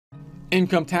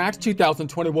Income tax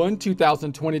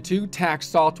 2021-2022 tax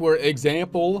software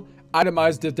example,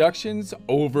 itemized deductions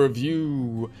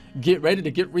overview. Get ready to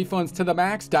get refunds to the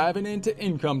max, diving into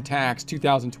income tax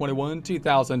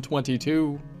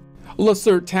 2021-2022.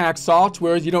 Lessert tax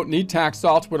software. You don't need tax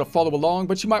software to follow along,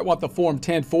 but you might want the Form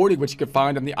 1040, which you can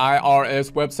find on the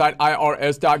IRS website,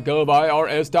 irs.gov,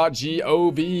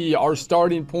 irs.gov. Our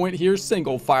starting point here,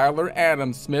 single filer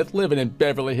Adam Smith, living in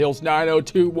Beverly Hills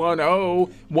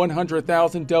 90210,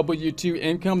 100,000 W-2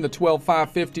 income, the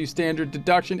 12,550 standard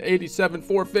deduction,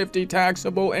 87,450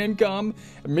 taxable income.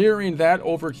 Mirroring that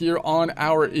over here on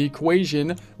our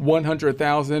equation,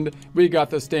 100,000, we got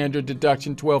the standard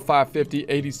deduction, 12,550,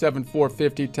 87,450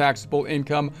 taxable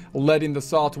income, letting the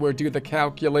software do the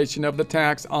calculation of the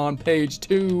tax on page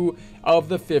 2 of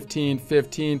the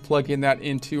 1515, plugging that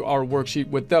into our worksheet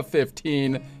with the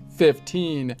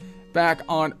 1515. Back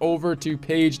on over to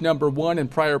page number 1. In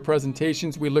prior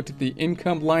presentations, we looked at the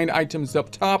income line items up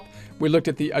top. We looked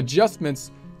at the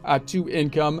adjustments to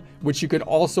income, which you could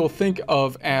also think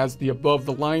of as the above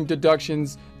the line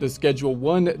deductions, the Schedule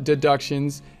 1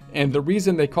 deductions. And the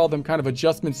reason they call them kind of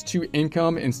adjustments to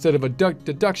income instead of a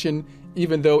deduction,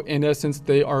 even though in essence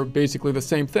they are basically the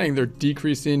same thing, they're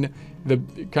decreasing the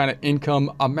kind of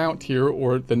income amount here,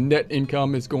 or the net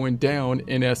income is going down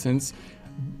in essence.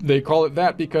 They call it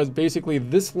that because basically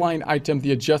this line item,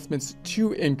 the adjustments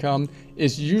to income,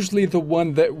 is usually the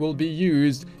one that will be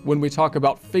used when we talk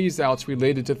about phase outs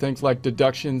related to things like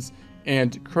deductions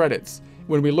and credits.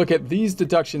 When we look at these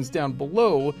deductions down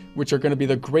below, which are going to be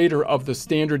the greater of the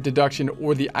standard deduction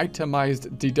or the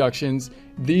itemized deductions,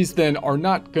 these then are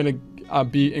not going to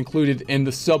be included in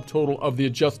the subtotal of the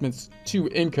adjustments to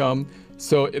income.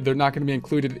 So they're not going to be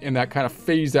included in that kind of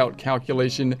phase out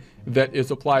calculation that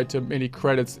is applied to many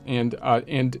credits and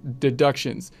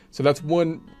deductions. So that's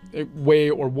one way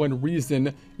or one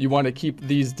reason you want to keep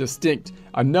these distinct.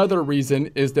 Another reason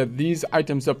is that these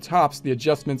items up top, the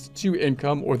adjustments to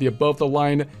income or the above the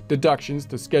line deductions,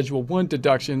 the Schedule 1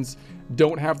 deductions,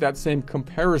 don't have that same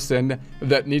comparison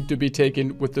that need to be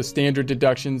taken with the standard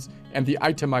deductions and the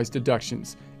itemized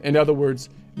deductions. In other words,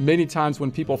 many times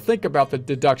when people think about the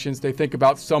deductions, they think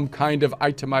about some kind of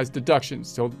itemized deductions.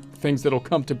 So things that'll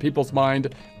come to people's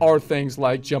mind are things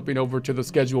like jumping over to the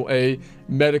Schedule A,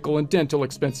 medical and dental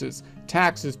expenses,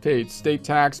 taxes paid, state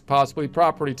tax, possibly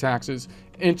property taxes,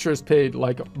 interest paid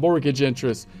like mortgage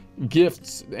interest,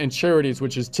 gifts and charities,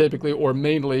 which is typically or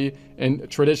mainly and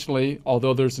traditionally,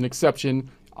 although there's an exception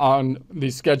on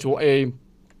the Schedule A,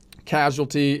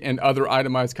 casualty and other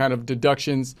itemized kind of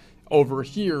deductions over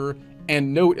here.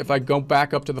 And note, if I go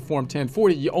back up to the Form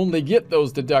 1040, you only get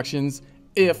those deductions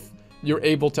if you're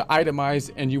able to itemize,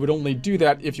 and you would only do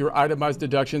that if your itemized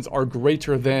deductions are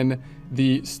greater than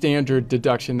the standard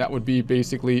deduction. That would be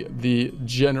basically the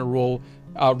general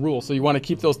rule. So you want to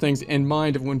keep those things in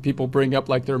mind when people bring up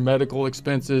like their medical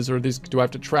expenses or these, do I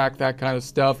have to track that kind of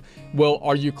stuff? Well,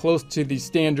 are you close to the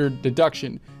standard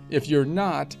deduction? If you're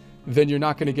not, then you're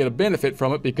not going to get a benefit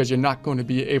from it because you're not going to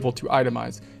be able to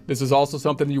itemize. This is also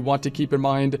something you want to keep in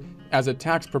mind as a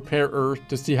tax preparer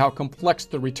to see how complex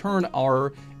the return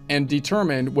are and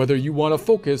determine whether you want to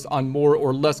focus on more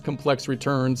or less complex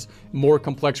returns. More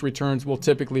complex returns will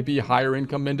typically be higher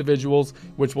income individuals,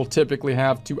 which will typically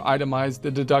have to itemize.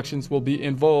 The deductions will be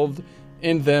involved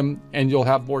in them, and you'll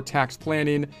have more tax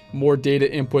planning, more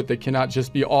data input that cannot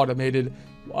just be automated.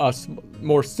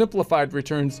 More simplified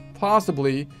returns,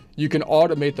 possibly you can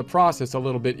automate the process a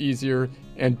little bit easier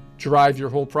and drive your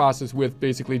whole process with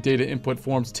basically data input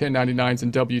forms, 1099s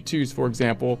and W-2s, for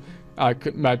example.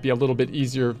 Might be a little bit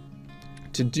easier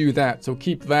to do that. So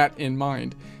keep that in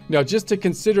mind. Now, just to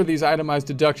consider these itemized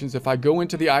deductions, if I go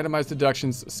into the itemized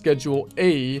deductions Schedule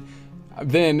A,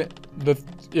 then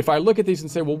if I look at these and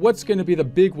say, well, what's going to be the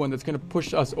big one that's going to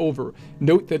push us over?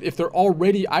 Note that if they're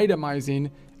already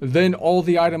itemizing, then all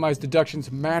the itemized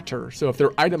deductions matter. So if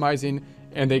they're itemizing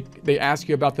and they ask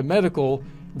you about the medical,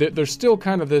 there's still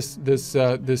kind of this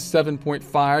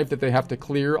 7.5 that they have to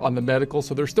clear on the medical.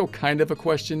 So there's still kind of a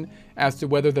question as to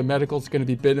whether the medical is going to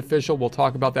be beneficial. We'll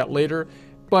talk about that later.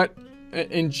 But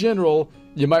in general,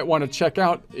 you might want to check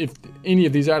out if any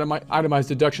of these itemized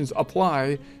deductions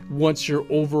apply once you're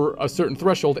over a certain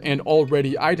threshold and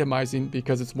already itemizing,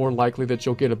 because it's more likely that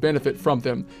you'll get a benefit from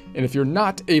them. And if you're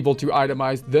not able to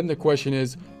itemize, then the question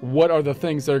is, what are the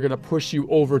things that are going to push you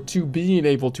over to being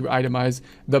able to itemize?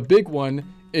 The big one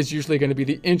is usually going to be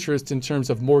the interest in terms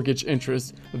of mortgage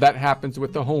interest. That happens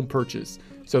with the home purchase.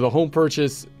 So the home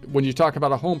purchase, when you talk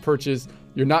about a home purchase,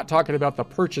 you're not talking about the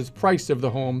purchase price of the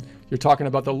home. You're talking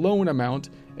about the loan amount.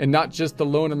 and not just the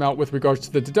loan amount with regards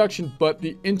to the deduction, but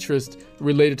the interest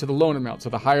related to the loan amount. So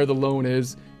the higher the loan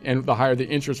is and the higher the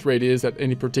interest rate is at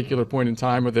any particular point in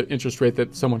time, or the interest rate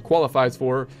that someone qualifies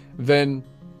for, then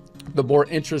the more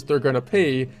interest they're going to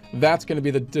pay. That's going to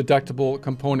be the deductible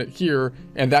component here,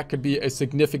 and that could be a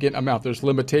significant amount. There's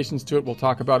limitations to it. We'll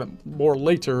talk about it more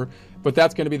later, but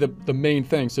that's going to be the main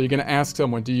thing. So you're going to ask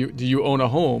someone, do you own a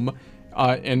home?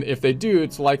 And if they do,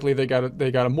 it's likely they got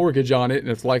a mortgage on it, and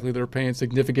it's likely they're paying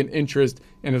significant interest,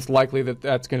 and it's likely that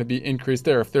that's going to be increased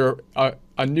there. If they're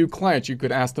a new client, you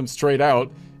could ask them straight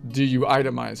out, do you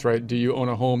itemize, right? Do you own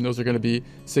a home? Those are going to be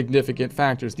significant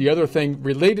factors. The other thing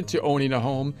related to owning a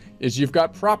home is you've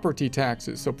got property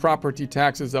taxes. So property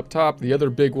taxes up top, the other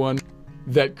big one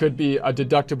that could be a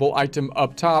deductible item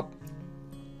up top.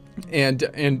 And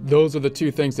those are the two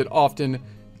things that often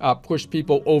push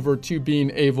people over to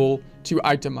being able to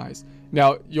itemize.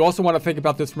 Now, you also want to think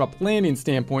about this from a planning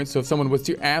standpoint. So if someone was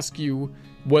to ask you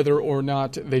whether or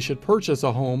not they should purchase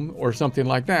a home or something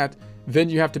like that, then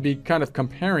you have to be kind of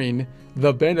comparing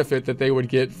the benefit that they would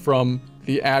get from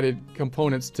the added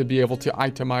components to be able to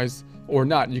itemize or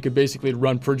not. You could basically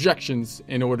run projections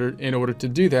in order to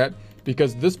do that,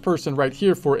 because this person right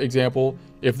here, for example,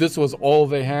 if this was all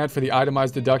they had for the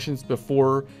itemized deductions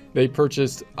before they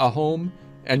purchased a home,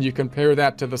 and you compare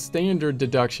that to the standard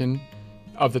deduction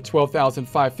of the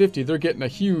 $12,550, they're getting a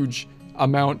huge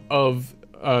amount of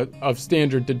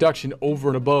standard deduction over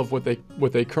and above what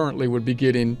they currently would be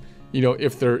getting,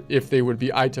 if they would be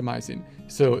itemizing.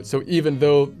 So even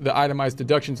though the itemized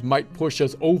deductions might push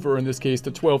us over, in this case,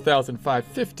 to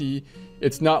 $12,550,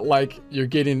 it's not like you're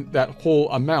getting that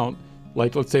whole amount.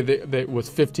 Like, let's say that it was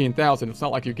 $15,000. It's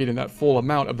not like you're getting that full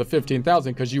amount of the $15,000,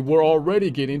 because you were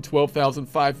already getting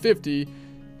 $12,550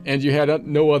 and you had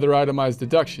no other itemized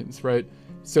deductions, right?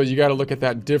 So you got to look at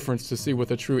that difference to see what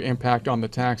the true impact on the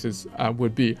taxes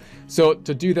would be. So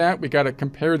to do that, we got to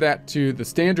compare that to the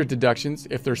standard deductions.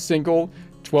 If they're single,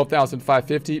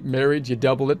 $12,550. Married, you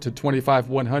double it to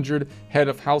 $25,100. Head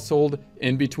of household,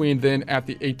 in between then at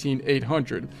the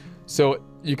 $18,800. So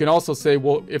you can also say,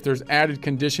 well, if there's added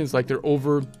conditions like they're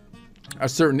over a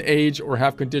certain age or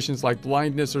have conditions like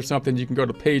blindness or something, you can go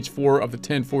to page 4 of the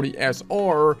 1040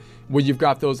 SR, where you've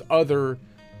got those other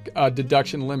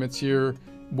deduction limits here,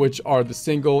 which are the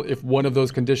single. If one of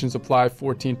those conditions apply,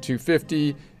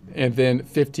 $14,250, and then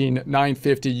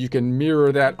 $15,950. You can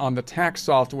mirror that on the tax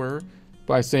software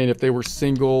by saying if they were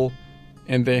single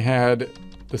and they had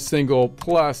the single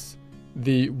plus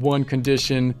the one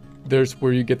condition, there's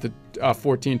where you get the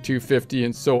 $14,250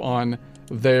 and so on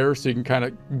there. So you can kind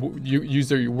of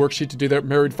use your worksheet to do that.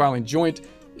 Married filing joint,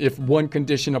 if one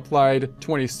condition applied,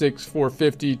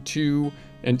 $26,452,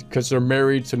 and because they're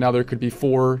married, so now there could be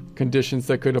 4 conditions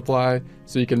that could apply.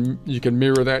 So you can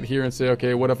mirror that here and say,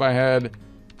 okay, what if I had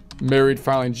married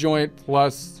filing joint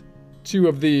plus 2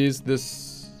 of these,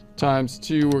 this times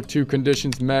 2, or 2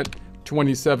 conditions met,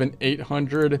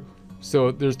 $27,800.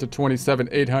 So there's the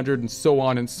 $27,800, and so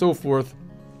on and so forth,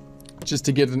 just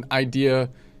to get an idea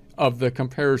of the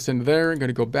comparison there. I'm going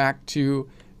to go back to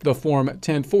the form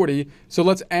 1040. So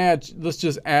let's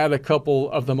just add a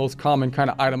couple of the most common kind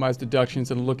of itemized deductions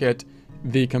and look at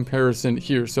the comparison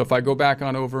here. So if I go back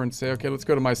on over and say, okay, let's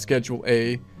go to my Schedule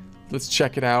A. Let's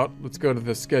check it out. Let's go to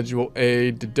the Schedule A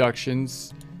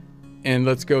deductions, and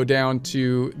let's go down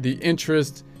to the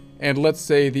interest. And let's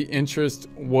say the interest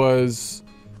was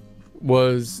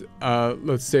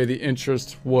let's say the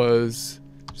interest was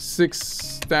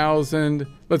 $6,000.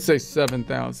 Let's say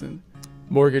 $7,000.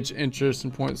 Mortgage interest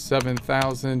and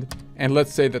 $7,000. And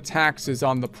let's say the taxes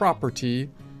on the property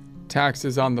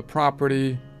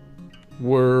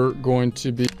were going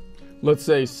to be, let's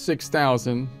say,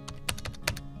 $6,000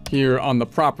 here on the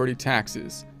property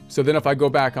taxes. So then if I go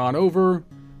back on over,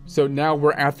 so now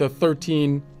we're at the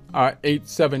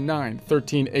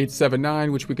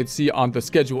 $13,879, which we could see on the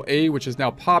Schedule A, which is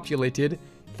now populated.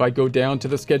 If I go down to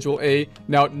the Schedule A,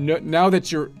 now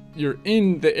that you're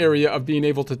in the area of being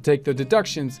able to take the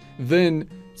deductions, then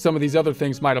some of these other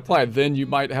things might apply. Then you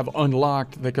might have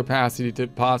unlocked the capacity to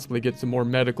possibly get some more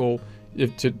medical,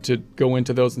 to go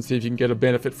into those and see if you can get a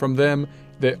benefit from them.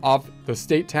 The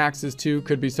state taxes too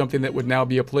could be something that would now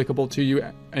be applicable to you,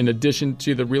 in addition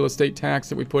to the real estate tax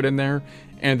that we put in there.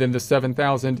 And then the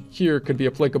 $7,000 here could be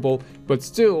applicable, but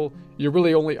still you're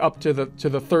really only up to the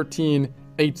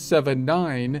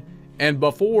 $13,879. And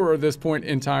before this point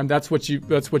in time, that's what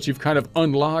you've kind of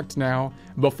unlocked now.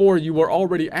 Before, you were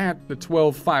already at the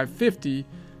 $12,550.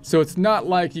 So it's not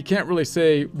like you can't really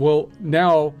say, well,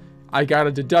 now I got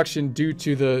a deduction due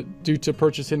to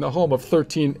purchasing the home of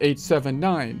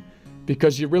 $13,879,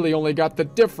 because you really only got the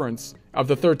difference of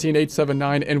the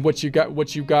 13,879 and what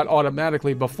you got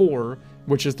automatically before,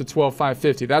 which is the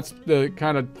 12,550. That's the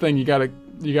kind of thing you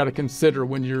gotta consider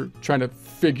when you're trying to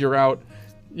figure out,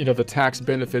 you know, the tax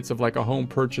benefits of like a home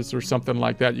purchase or something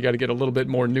like that. You got to get a little bit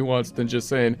more nuanced than just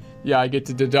saying, yeah, I get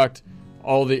to deduct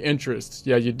all the interest.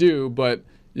 Yeah, you do, but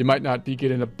you might not be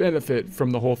getting a benefit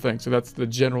from the whole thing. So that's the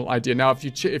general idea. Now, if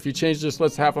you change this,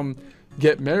 let's have them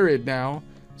get married now.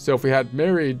 So if we had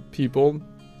married people,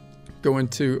 go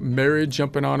into married,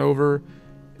 jumping on over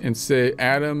and say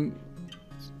Adam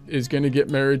is going to get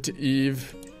married to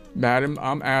Eve. Madam,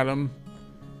 I'm Adam.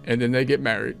 And then they get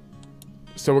married.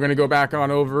 So we're going to go back on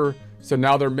over. So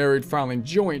now they're married filing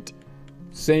joint.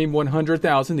 Same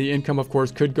 100,000. The income, of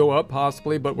course, could go up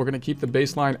possibly, but we're going to keep the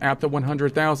baseline at the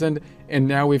 100,000. And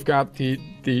now we've got the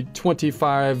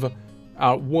 25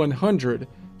 100.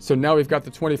 So now we've got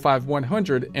the 25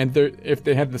 100, and if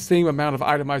they had the same amount of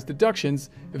itemized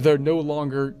deductions, they're no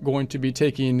longer going to be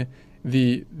taking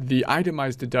the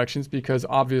itemized deductions, because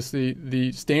obviously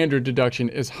the standard deduction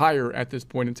is higher at this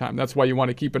point in time. That's why you want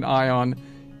to keep an eye on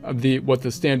what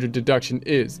the standard deduction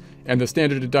is. And the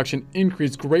standard deduction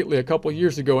increased greatly a couple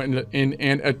years ago in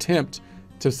an attempt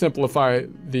to simplify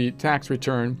the tax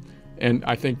return. And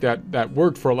I think that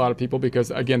worked for a lot of people,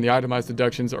 because again, the itemized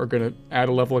deductions are going to add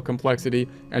a level of complexity,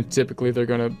 and typically they're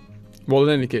going to, well, in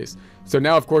any case. So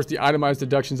now, of course, the itemized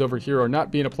deductions over here are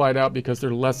not being applied out because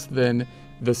they're less than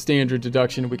the standard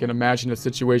deduction. We can imagine a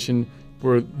situation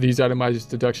where these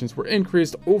itemized deductions were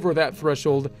increased over that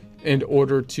threshold in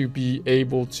order to be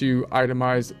able to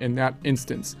itemize in that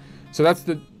instance. So that's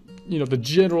the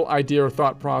general idea or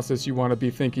thought process you want to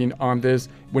be thinking on this.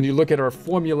 When you look at our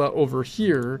formula over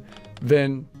here,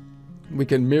 then we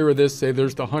can mirror this, say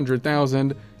there's the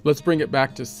 100,000. Let's bring it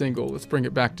back to single. Let's bring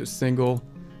it back to single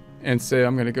and say,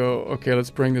 I'm going to go, okay,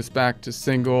 let's bring this back to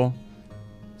single.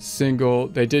 Single,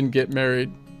 they didn't get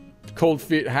married. Cold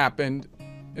feet happened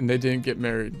and they didn't get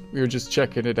married. We were just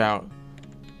checking it out.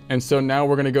 And so now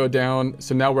we're going to go down.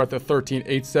 So now we're at the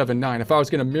 13,879. If I was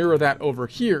going to mirror that over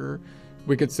here,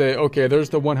 we could say, okay,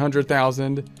 there's the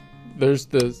 100,000. There's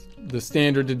the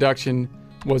standard deduction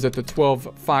was at the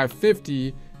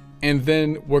 12,550. And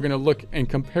then we're going to look and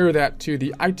compare that to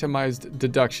the itemized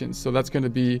deductions. So that's going to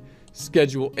be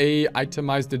Schedule A,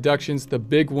 itemized deductions. The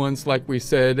big ones, like we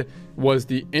said, was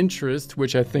the interest,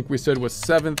 which I think we said was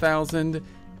 7,000.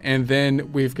 And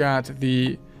then we've got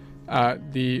the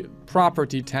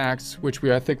property tax, which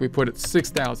I think we put at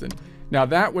 6,000. Now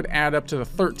that would add up to the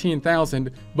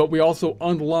 13,000, but we also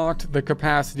unlocked the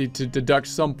capacity to deduct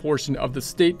some portion of the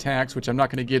state tax, which I'm not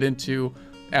going to get into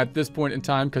at this point in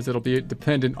time because it'll be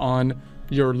dependent on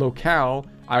your locale.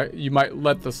 You might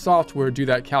let the software do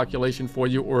that calculation for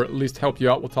you, or at least help you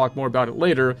out. We'll talk more about it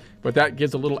later, but that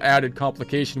gives a little added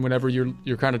complication whenever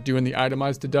you're kind of doing the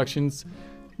itemized deductions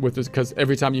with this, because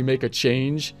every time you make a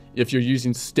change, if you're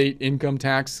using state income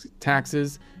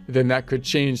taxes, then that could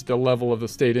change the level of the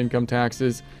state income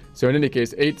taxes. So in any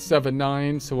case,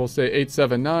 879, so we'll say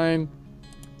 879,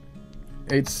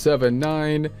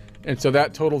 and so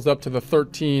that totals up to the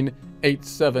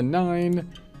 13,879.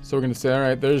 So we're going to say, all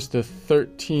right, there's the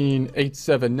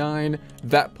 13,879.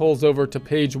 That pulls over to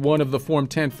page 1 of the Form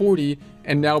 1040,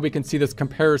 and now we can see this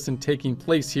comparison taking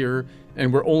place here,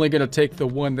 and we're only going to take the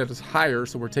one that is higher.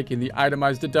 So we're taking the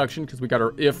itemized deduction because we got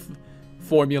our if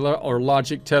formula or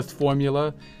logic test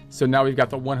formula. So now we've got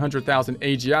the 100,000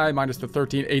 AGI minus the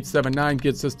 13,879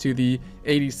 gets us to the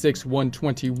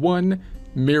 86,121.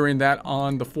 Mirroring that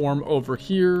on the form over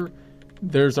here,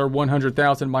 there's our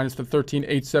 100,000 minus the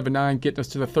 13,879, getting us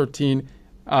to the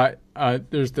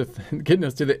getting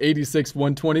us to the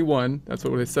 86,121. That's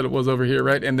what they said it was over here,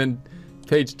 right? And then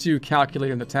page 2,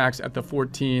 calculating the tax at the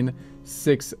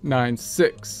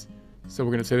 14,696. So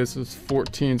we're going to say this is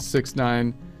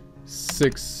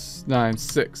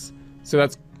 14,696. So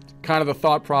that's kind of the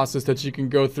thought process that you can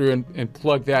go through and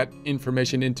plug that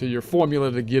information into your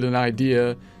formula to get an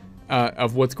idea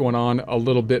of what's going on a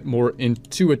little bit more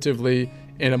intuitively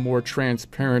in a more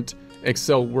transparent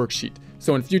Excel worksheet.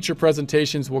 So in future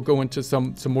presentations, we'll go into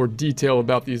some more detail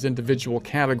about these individual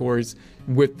categories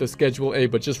with the Schedule A,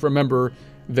 but just remember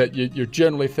that you're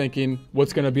generally thinking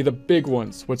what's going to be the big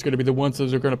ones, what's going to be the ones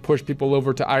that are going to push people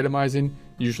over to itemizing,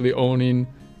 usually owning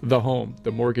the home,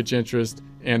 the mortgage interest,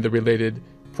 and the related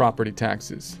property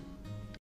taxes.